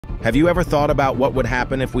Have you ever thought about what would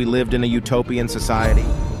happen if we lived in a utopian society?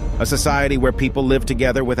 A society where people live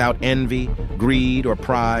together without envy, greed, or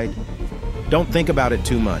pride? Don't think about it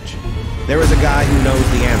too much. There is a guy who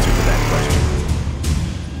knows the answer to that question.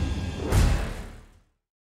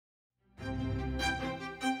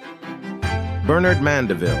 Bernard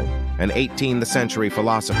Mandeville, an 18th century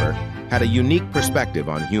philosopher, had a unique perspective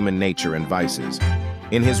on human nature and vices.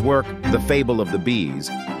 In his work, The Fable of the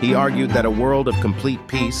Bees, he argued that a world of complete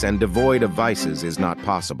peace and devoid of vices is not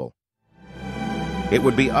possible. It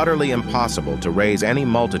would be utterly impossible to raise any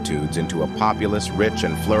multitudes into a populous, rich,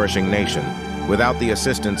 and flourishing nation without the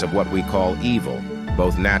assistance of what we call evil,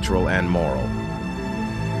 both natural and moral.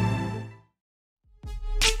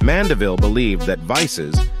 Mandeville believed that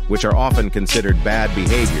vices, which are often considered bad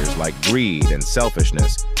behaviors like greed and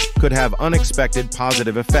selfishness, could have unexpected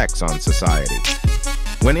positive effects on society.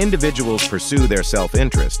 When individuals pursue their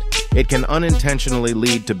self-interest, it can unintentionally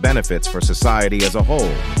lead to benefits for society as a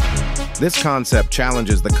whole. This concept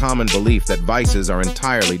challenges the common belief that vices are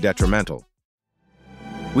entirely detrimental.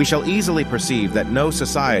 We shall easily perceive that no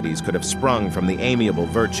societies could have sprung from the amiable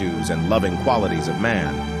virtues and loving qualities of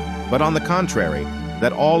man, but on the contrary,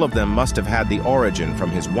 that all of them must have had the origin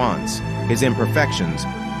from his wants, his imperfections,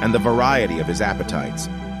 and the variety of his appetites.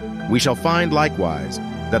 We shall find likewise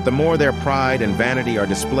that the more their pride and vanity are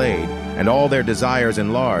displayed and all their desires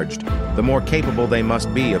enlarged, the more capable they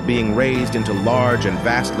must be of being raised into large and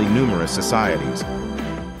vastly numerous societies.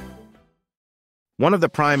 One of the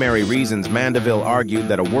primary reasons Mandeville argued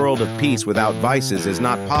that a world of peace without vices is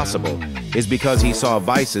not possible is because he saw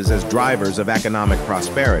vices as drivers of economic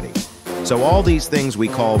prosperity. So all these things we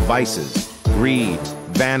call vices, greed,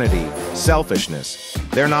 vanity, selfishness,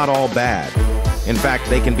 they're not all bad. In fact,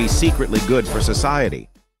 they can be secretly good for society.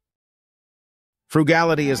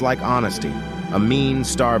 Frugality is like honesty, a mean,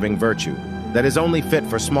 starving virtue that is only fit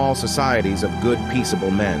for small societies of good,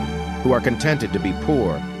 peaceable men who are contented to be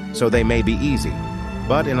poor so they may be easy.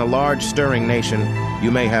 But in a large, stirring nation,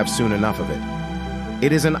 you may have soon enough of it.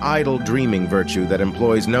 It is an idle, dreaming virtue that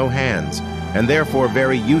employs no hands and therefore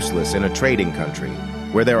very useless in a trading country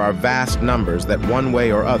where there are vast numbers that one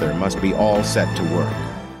way or other must be all set to work.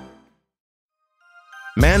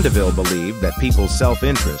 Mandeville believed that people's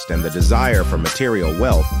self-interest and the desire for material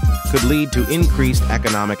wealth could lead to increased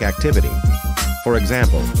economic activity. For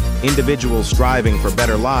example, individuals striving for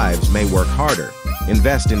better lives may work harder,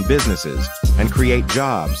 invest in businesses, and create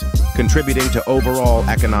jobs, contributing to overall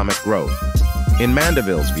economic growth. In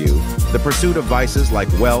Mandeville's view, the pursuit of vices like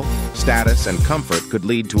wealth, status, and comfort could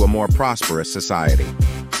lead to a more prosperous society.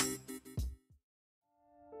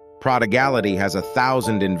 Prodigality has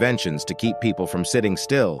 1,000 inventions to keep people from sitting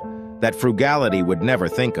still that frugality would never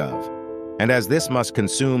think of. And as this must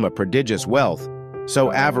consume a prodigious wealth,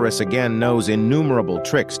 so avarice again knows innumerable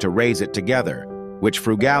tricks to raise it together, which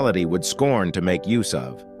frugality would scorn to make use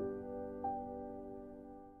of.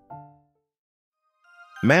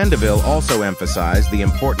 Mandeville also emphasized the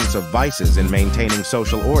importance of vices in maintaining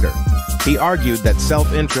social order. He argued that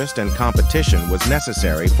self-interest and competition was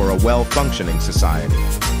necessary for a well-functioning society.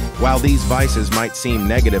 While these vices might seem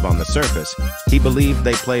negative on the surface, he believed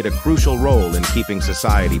they played a crucial role in keeping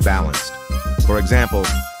society balanced. For example,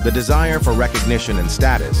 the desire for recognition and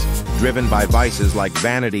status, driven by vices like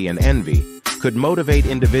vanity and envy, could motivate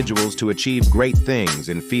individuals to achieve great things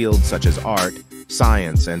in fields such as art,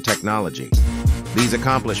 science, and technology. These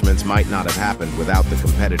accomplishments might not have happened without the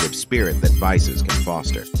competitive spirit that vices can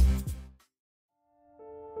foster.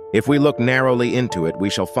 If we look narrowly into it, we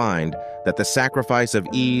shall find that the sacrifice of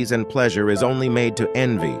ease and pleasure is only made to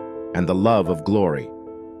envy and the love of glory.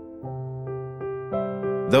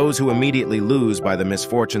 Those who immediately lose by the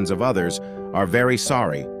misfortunes of others are very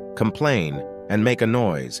sorry, complain, and make a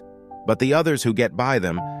noise. But the others who get by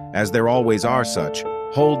them, as there always are such,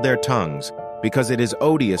 hold their tongues, because it is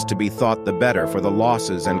odious to be thought the better for the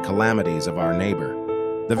losses and calamities of our neighbor.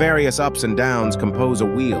 The various ups and downs compose a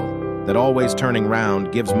wheel that, always turning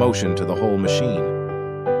round, gives motion to the whole machine.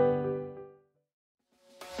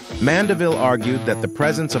 Mandeville argued that the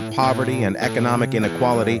presence of poverty and economic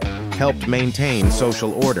inequality helped maintain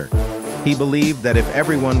social order. He believed that if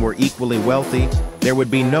everyone were equally wealthy, there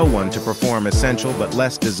would be no one to perform essential but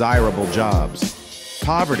less desirable jobs.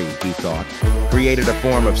 Poverty, he thought, created a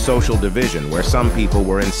form of social division where some people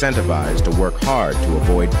were incentivized to work hard to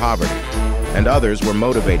avoid poverty, and others were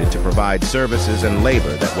motivated to provide services and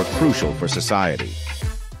labor that were crucial for society.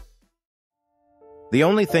 The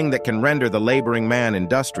only thing that can render the laboring man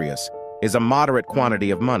industrious is a moderate quantity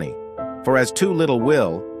of money, for as too little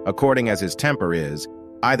will, according as his temper is,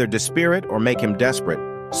 either dispirit or make him desperate,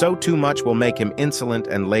 so too much will make him insolent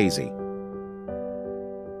and lazy.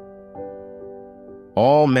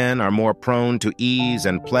 All men are more prone to ease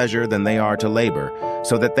and pleasure than they are to labor,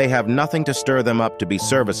 so that they have nothing to stir them up to be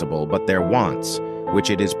serviceable but their wants, which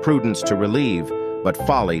it is prudence to relieve, but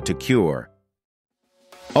folly to cure.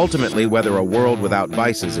 Ultimately, whether a world without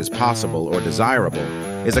vices is possible or desirable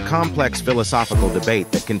is a complex philosophical debate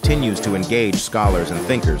that continues to engage scholars and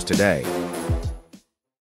thinkers today.